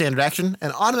grab is a standard action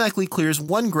and automatically clears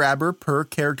 1 grabber per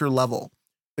character level.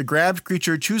 The grabbed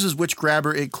creature chooses which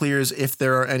grabber it clears if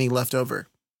there are any left over.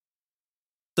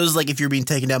 So this is like if you're being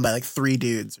taken down by like 3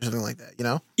 dudes or something like that, you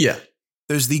know? Yeah.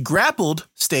 There's the grappled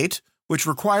state, which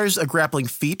requires a grappling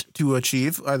feat to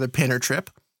achieve, either pin or trip.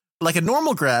 Like a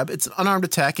normal grab, it's an unarmed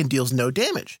attack and deals no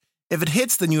damage. If it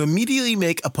hits, then you immediately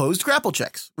make opposed grapple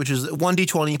checks, which is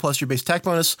 1d20 plus your base attack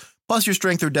bonus, plus your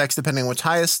strength or dex, depending on what's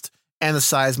highest, and the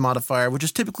size modifier, which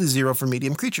is typically 0 for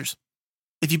medium creatures.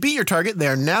 If you beat your target, they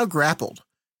are now grappled.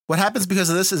 What happens because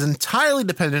of this is entirely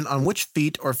dependent on which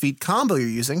feat or feat combo you're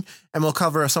using, and we'll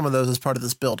cover some of those as part of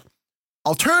this build.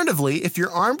 Alternatively, if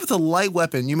you're armed with a light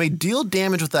weapon, you may deal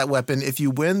damage with that weapon if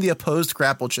you win the opposed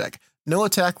grapple check. No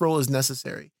attack roll is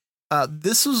necessary.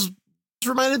 This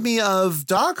reminded me of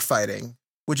dogfighting,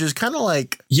 which is kind of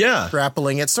like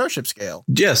grappling at Starship scale.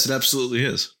 Yes, it absolutely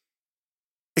is.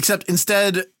 Except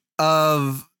instead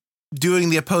of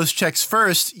doing the opposed checks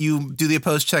first, you do the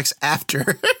opposed checks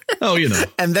after. Oh, you know.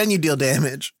 And then you deal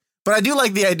damage. But I do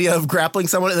like the idea of grappling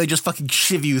someone and they just fucking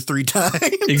shiv you 3 times.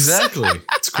 Exactly.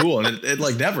 It's cool. And it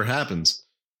like never happens.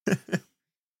 And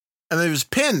there's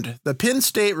pinned. The pinned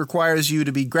state requires you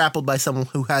to be grappled by someone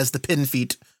who has the pin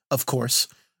feat, of course.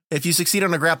 If you succeed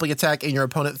on a grappling attack and your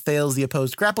opponent fails the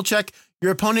opposed grapple check,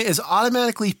 your opponent is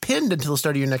automatically pinned until the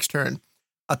start of your next turn.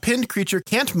 A pinned creature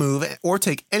can't move or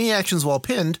take any actions while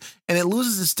pinned, and it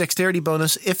loses its dexterity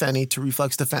bonus, if any, to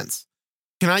reflex defense.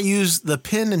 Cannot use the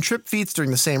pin and trip feats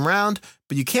during the same round,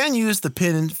 but you can use the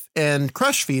pin and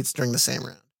crush feats during the same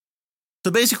round.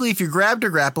 So basically, if you're grabbed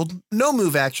or grappled, no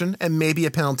move action and maybe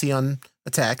a penalty on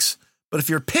attacks. But if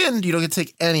you're pinned, you don't get to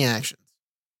take any actions.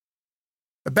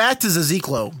 But back to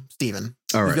Zaziklo, Steven.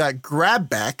 All right. You've got Grab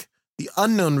Back, the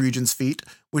Unknown Regions feat,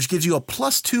 which gives you a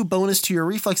 +2 bonus to your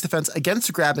reflex defense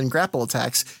against grab and grapple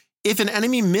attacks. If an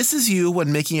enemy misses you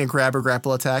when making a grab or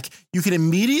grapple attack, you can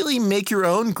immediately make your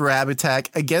own grab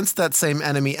attack against that same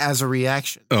enemy as a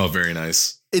reaction. Oh, very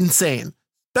nice. Insane.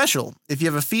 Special. If you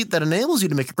have a feat that enables you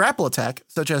to make a grapple attack,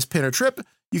 such as pin or trip,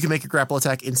 you can make a grapple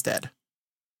attack instead.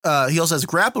 He also has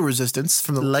grapple resistance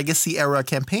from the Legacy Era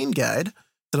campaign guide.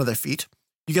 It's another feat.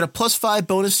 You get a +5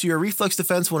 bonus to your reflex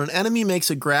defense when an enemy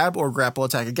makes a grab or grapple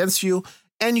attack against you,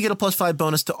 and you get a +5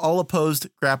 bonus to all opposed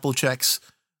grapple checks.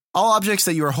 All objects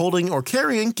that you are holding or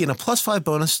carrying gain a +5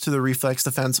 bonus to the reflex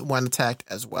defense when attacked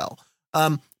as well.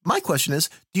 My question is,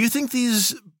 do you think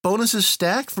these bonuses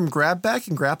stack from grab back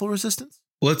and grapple resistance?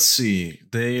 Let's see.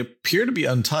 They appear to be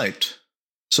untyped.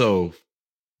 So,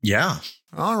 yeah.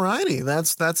 All righty.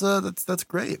 That's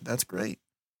great. That's great.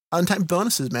 Untyped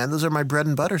bonuses, man. Those are my bread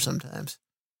and butter sometimes.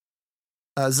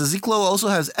 Zaziklo also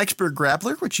has Expert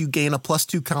Grappler, which you gain a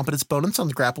 +2 competence bonus on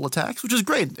the grapple attacks, which is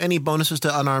great. Any bonuses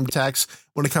to unarmed attacks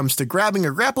when it comes to grabbing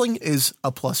or grappling is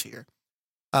a plus here.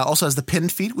 Also has the Pin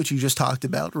feat, which you just talked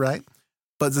about, right?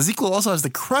 But Zaziklo also has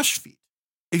the Crush feat.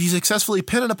 If you successfully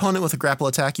pin an opponent with a grapple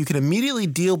attack, you can immediately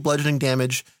deal bludgeoning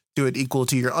damage to it equal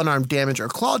to your unarmed damage or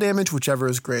claw damage, whichever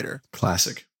is greater.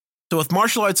 Classic. So with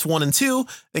Martial Arts 1 and 2,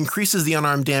 increases the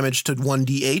unarmed damage to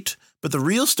 1d8, but the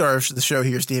real star of the show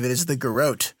here, Steven, is the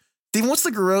Garrote. Steven, what's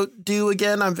the Garrote do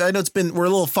again? I know we're a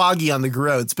little foggy on the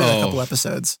Garrote. It's been a couple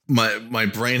episodes. My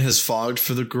brain has fogged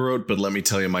for the Garrote, but let me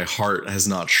tell you, my heart has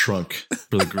not shrunk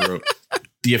for the Garrote.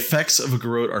 The effects of a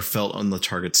Garrote are felt on the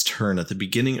target's turn. At the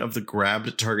beginning of the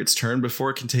grabbed target's turn, before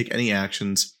it can take any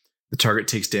actions, the target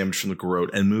takes damage from the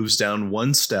Garrote and moves down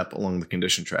 1 step along the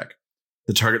condition track.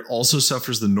 The target also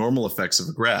suffers the normal effects of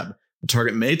a grab. The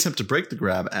target may attempt to break the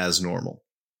grab as normal.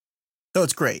 So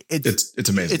it's great. It's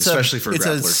amazing, especially for a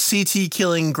grappler. It's a CT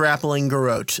killing, grappling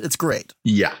Garrote. It's great.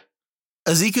 Yeah.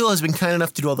 Ezekiel has been kind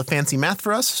enough to do all the fancy math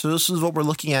for us, so this is what we're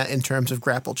looking at in terms of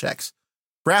grapple checks.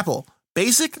 Grapple,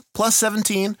 basic,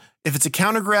 +17. If it's a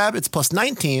counter grab, it's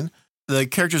 +19. The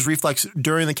character's reflex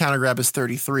during the counter grab is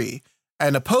 33.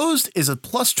 And opposed is a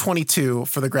 +22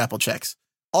 for the grapple checks.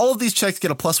 All of these checks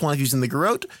get a +1 if using the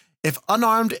Garrote. If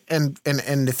unarmed and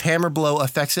if hammer blow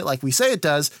affects it like we say it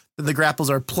does, then the grapples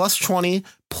are +20,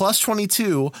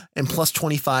 +22, and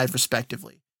 +25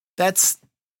 respectively. That's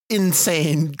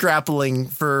insane grappling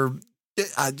for...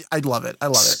 I love it. I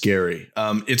love it. Scary.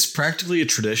 It's practically a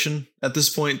tradition at this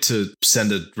point to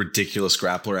send a ridiculous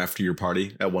grappler after your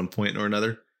party at one point or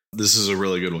another. This is a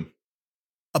really good one.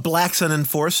 A Black Sun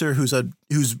enforcer who's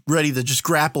ready to just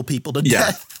grapple people to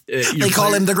death. They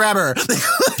call him the grabber.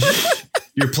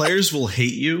 Your players will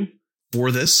hate you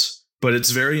for this, but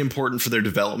it's very important for their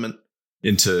development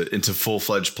into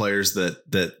full-fledged players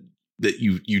that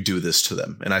you do this to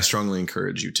them, and I strongly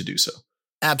encourage you to do so.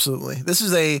 Absolutely. This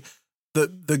is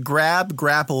the grab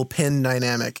grapple pin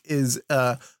dynamic is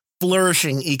a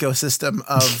flourishing ecosystem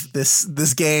of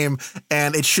this game,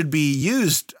 and it should be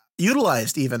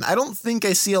utilized even. I don't think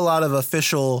I see a lot of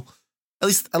official, at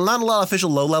least not a lot of official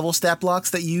low-level stat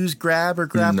blocks that use grab or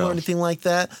grapple or anything like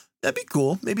that. That'd be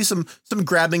cool. Maybe some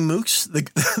grabbing mooks.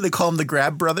 They call them the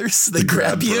Grab Brothers. They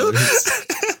grab you.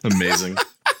 Amazing.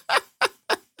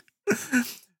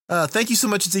 Thank you so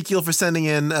much, Ezekiel, for sending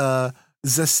in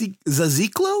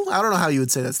Zaziklo. I don't know how you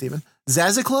would say that, Stephen.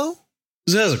 Zaziklo?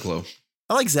 Zaziklo.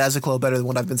 I like Zaziklo better than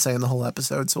what I've been saying the whole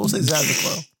episode, so we'll say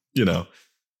Zaziklo. You know.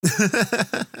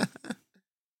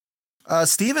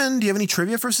 Steven, do you have any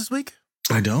trivia for us this week?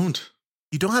 I don't.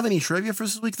 You don't have any trivia for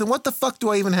us this week? Then what the fuck do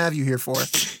I even have you here for?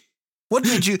 What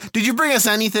did you bring us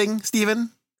anything,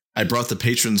 Steven? I brought the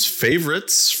patrons'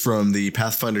 favorites from the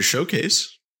Pathfinder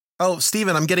Showcase. Oh,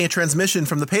 Steven, I'm getting a transmission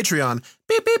from the Patreon.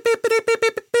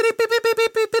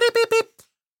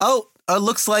 Oh,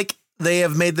 looks like they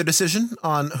have made their decision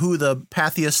on who the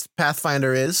pathiest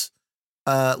Pathfinder is.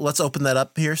 Let's open that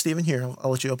up here, Steven. Here,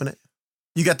 I'll let you open it.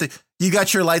 You got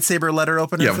your lightsaber letter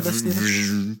opener for this,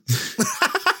 Steven?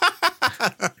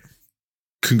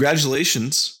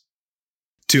 Congratulations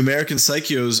to American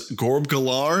Psycho's Gorb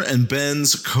Galar and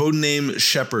Ben's codename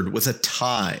Shepherd with a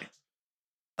tie.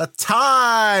 A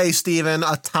tie, Steven,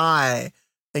 a tie.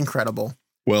 Incredible.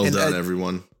 Well done,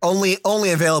 everyone. Only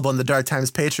available in the Dark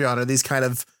Times Patreon are these kind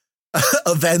of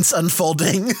events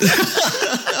unfolding.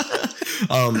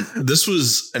 This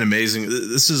was an amazing.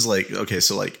 This is like, okay,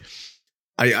 so like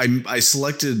I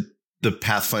selected the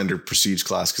Pathfinder Prestige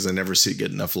class because I never see it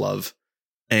get enough love.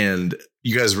 And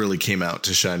you guys really came out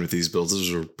to shine with these builds.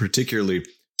 Those were particularly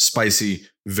spicy,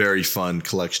 very fun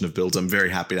collection of builds. I'm very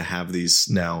happy to have these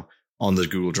now on the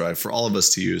Google Drive for all of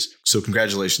us to use. So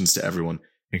congratulations to everyone,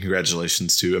 and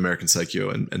congratulations to American Psycho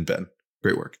and Ben.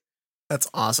 Great work. That's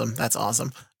awesome. That's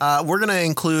awesome. We're going to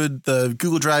include the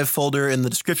Google Drive folder in the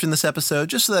description of this episode,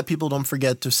 just so that people don't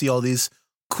forget to see all these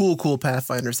cool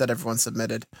Pathfinders that everyone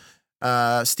submitted.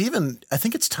 Stephen, I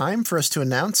think it's time for us to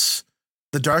announce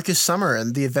the Darkest Summer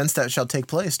and the events that shall take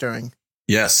place during.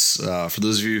 Yes. For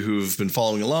those of you who've been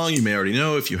following along, you may already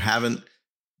know. If you haven't,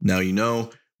 now you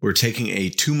know. We're taking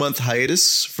a 2-month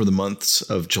hiatus for the months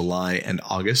of July and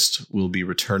August. We'll be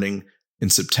returning in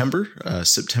September.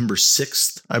 September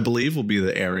 6th, I believe, will be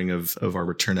the airing of our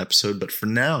return episode. But for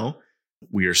now,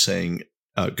 we are saying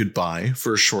goodbye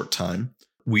for a short time.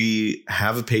 We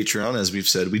have a Patreon, as we've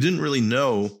said. We didn't really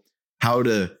know how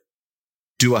to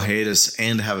do a hiatus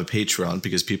and have a Patreon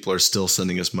because people are still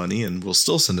sending us money and will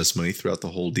still send us money throughout the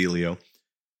whole dealio.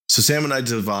 So Sam and I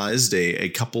devised a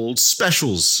couple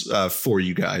specials for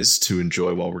you guys to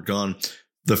enjoy while we're gone.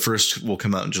 The first will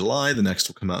come out in July. The next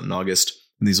will come out in August.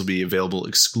 And these will be available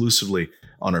exclusively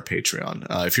on our Patreon.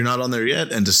 If you're not on there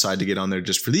yet and decide to get on there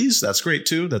just for these, that's great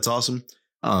too. That's awesome.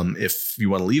 If you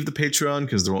want to leave the Patreon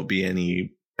because there won't be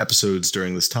any episodes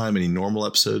during this time, any normal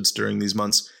episodes during these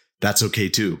months, that's okay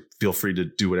too. Feel free to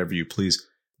do whatever you please.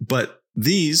 But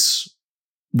these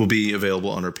will be available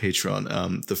on our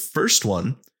Patreon. The first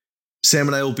one, Sam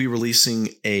and I will be releasing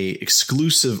a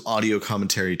exclusive audio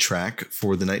commentary track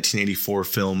for the 1984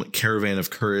 film Caravan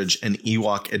of Courage, an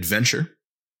Ewok Adventure.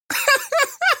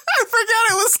 I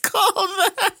forgot it was called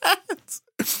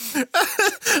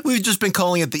that. We've just been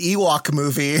calling it the Ewok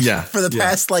movie for the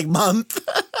past month.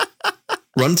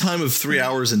 Runtime of 3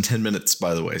 hours and 10 minutes,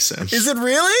 by the way, Sam. Is it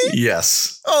really?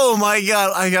 Yes. Oh my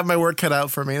God. I got my work cut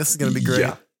out for me. This is going to be great.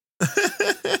 Yeah.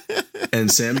 And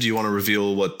Sam, do you want to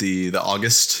reveal what the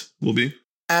August will be?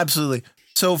 Absolutely.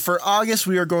 So for August,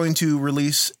 we are going to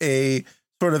release a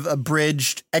sort of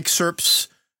abridged excerpts,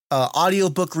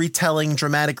 audiobook retelling,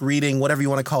 dramatic reading, whatever you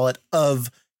want to call it,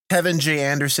 of Kevin J.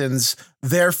 Anderson's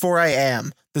Therefore I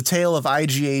Am, the tale of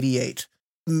IG-88,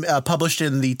 published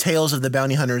in the Tales of the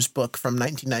Bounty Hunters book from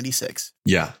 1996.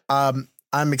 Yeah. I'm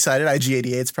excited. IG-88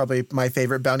 is probably my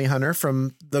favorite bounty hunter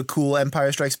from the cool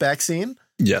Empire Strikes Back scene.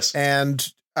 Yes. And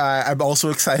I'm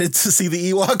also excited to see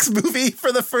the Ewoks movie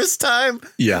for the first time.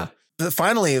 Yeah.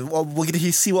 Finally, we'll get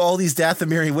to see what all these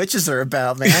Dathomiri witches are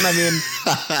about, man. I mean,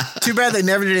 too bad they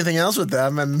never did anything else with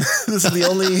them. And this is the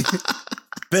only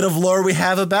bit of lore we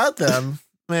have about them.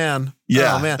 Man.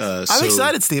 Yeah. Oh, man. I'm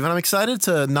excited, Stephen. I'm excited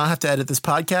to not have to edit this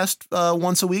podcast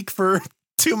once a week for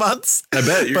 2 months. I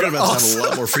bet you're going to have a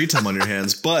lot more free time on your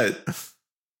hands, but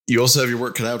you also have your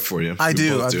work cut out for you. I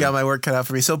do. I've got my work cut out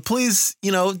for me. So please,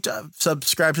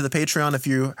 subscribe to the Patreon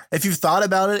if you've thought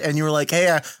about it and you were like,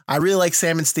 hey, I really like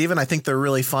Sam and Steven. I think they're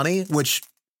really funny, which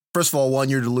first of all, one,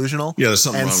 you're delusional. Yeah, there's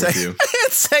something wrong with you.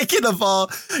 And second of all,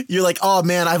 you're like, oh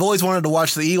man, I've always wanted to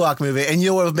watch the Ewok movie. And you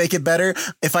know what would make it better?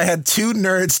 If I had two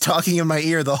nerds talking in my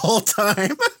ear the whole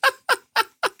time.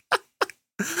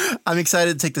 I'm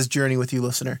excited to take this journey with you,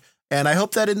 listener. And I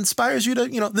hope that it inspires you to,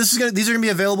 these are going to be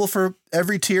available for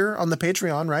every tier on the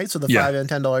Patreon, right? So the $5 and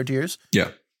 $10 tiers. Yeah.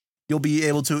 You'll be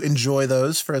able to enjoy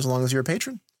those for as long as you're a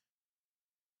patron.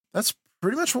 That's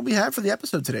pretty much what we have for the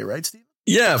episode today, right, Steve?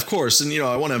 Yeah, of course. And,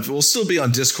 we'll still be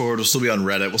on Discord. We'll still be on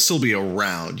Reddit. We'll still be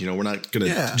around. We're not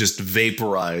going to just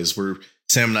vaporize.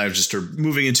 Sam and I are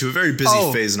moving into a very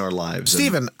busy phase in our lives.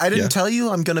 Steven, I didn't tell you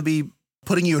I'm going to be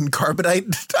putting you in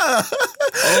carbonite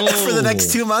for the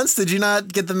next 2 months. Did you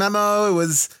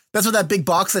that's what that big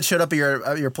box that showed up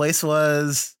at your place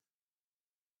was.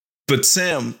 But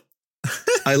Sam,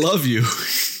 I love you.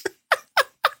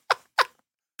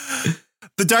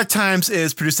 The Dark Times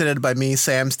is produced and edited by me,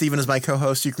 Sam. Steven is my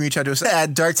co-host. You can reach out to us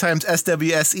at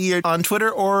darktimesswse on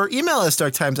Twitter or email us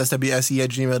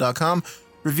darktimesswse@gmail.com.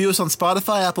 Review us on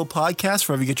Spotify, Apple Podcasts,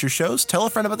 wherever you get your shows. Tell a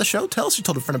friend about the show. Tell us you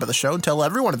told a friend about the show. And tell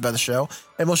everyone about the show.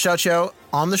 And we'll shout you out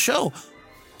on the show.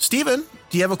 Steven,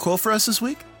 do you have a quote for us this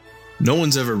week? No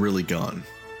one's ever really gone.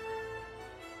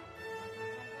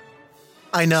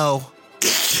 I know.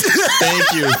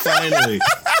 Thank you. Finally.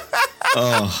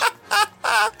 Oh.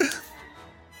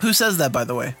 Who says that, by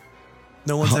the way?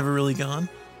 No one's ever really gone?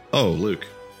 Oh, Luke.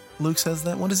 Luke says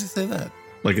that? When does he say that?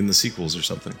 Like in the sequels or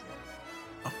something.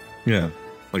 Oh. Yeah.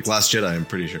 Like Last Jedi, I'm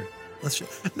pretty sure.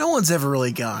 No one's ever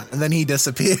really gone. And then he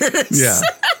disappears. Yeah.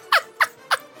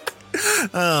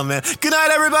 Oh, man. Good night,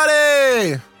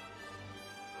 everybody.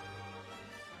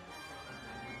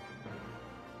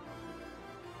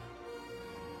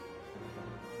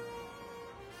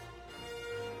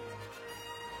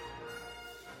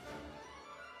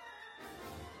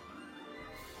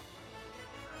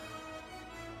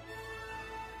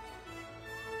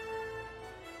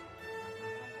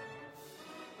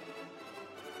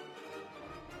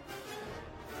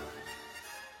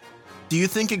 Do you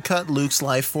think it cut Luke's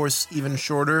life force even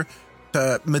shorter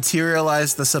to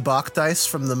materialize the Sabacc dice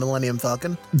from the Millennium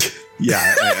Falcon?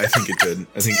 Yeah, I think it did.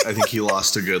 I think he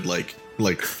lost a good like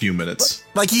few minutes.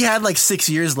 Like he had like 6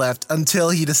 years left until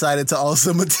he decided to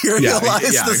also materialize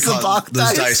the Sabacc dice.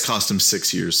 Those dice cost him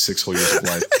 6 years, 6 whole years of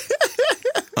life.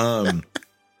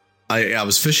 I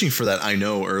was fishing for that I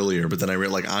know earlier, but then I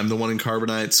read like I'm the one in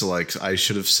Carbonite, so like I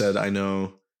should have said I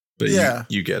know. But yeah,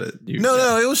 you get it.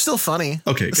 No, it was still funny.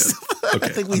 Okay, good. Okay, I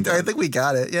think we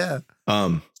got it. Yeah.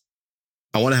 I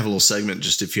want to have a little segment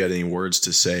just if you had any words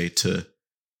to say to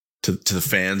the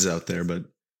fans out there. But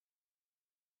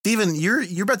Steven, you're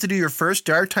about to do your first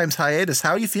Dark Times hiatus.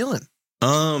 How are you feeling?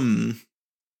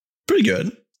 Pretty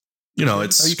good. You know,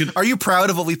 it's good. Are you proud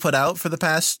of what we put out for the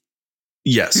past?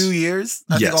 Yes. 2 years?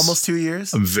 I think almost 2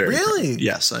 years. I'm very really? Proud.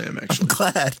 Yes, I am actually. I'm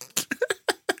glad.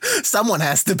 Someone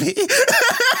has to be.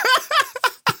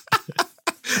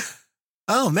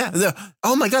 Oh man.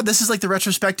 Oh my God. This is like the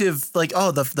retrospective, like,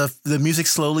 the music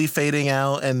slowly fading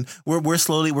out and we're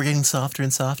getting softer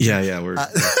and softer. Yeah.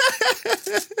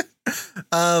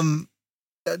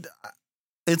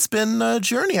 It's been a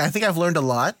journey. I think I've learned a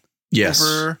lot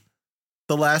over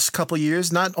the last couple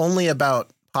years, not only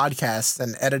about podcasts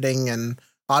and editing and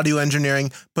audio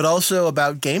engineering, but also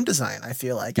about game design. I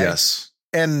feel like yes,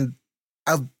 and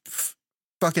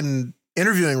fucking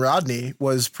interviewing Rodney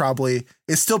is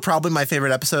still probably my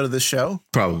favorite episode of this show.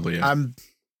 Probably, yeah. I'm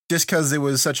just because it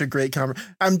was such a great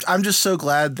conversation. I'm just so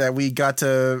glad that we got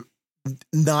to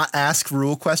not ask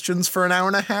rule questions for an hour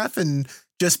and a half and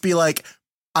just be like,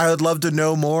 I would love to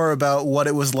know more about what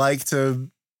it was like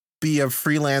to be a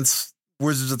freelance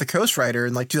Wizards of the Coast writer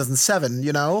in like 2007,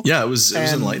 you know? Yeah, it was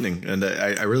enlightening. And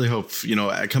I really hope,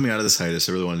 coming out of this hiatus,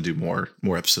 I really want to do more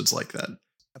episodes like that.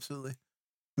 Absolutely.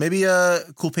 Maybe a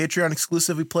cool Patreon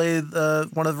exclusive. We play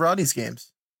one of Rodney's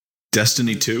games.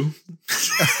 Destiny 2.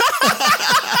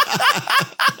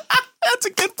 That's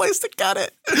a good place to cut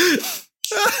it.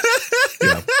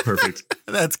 Yeah, perfect.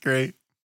 That's great.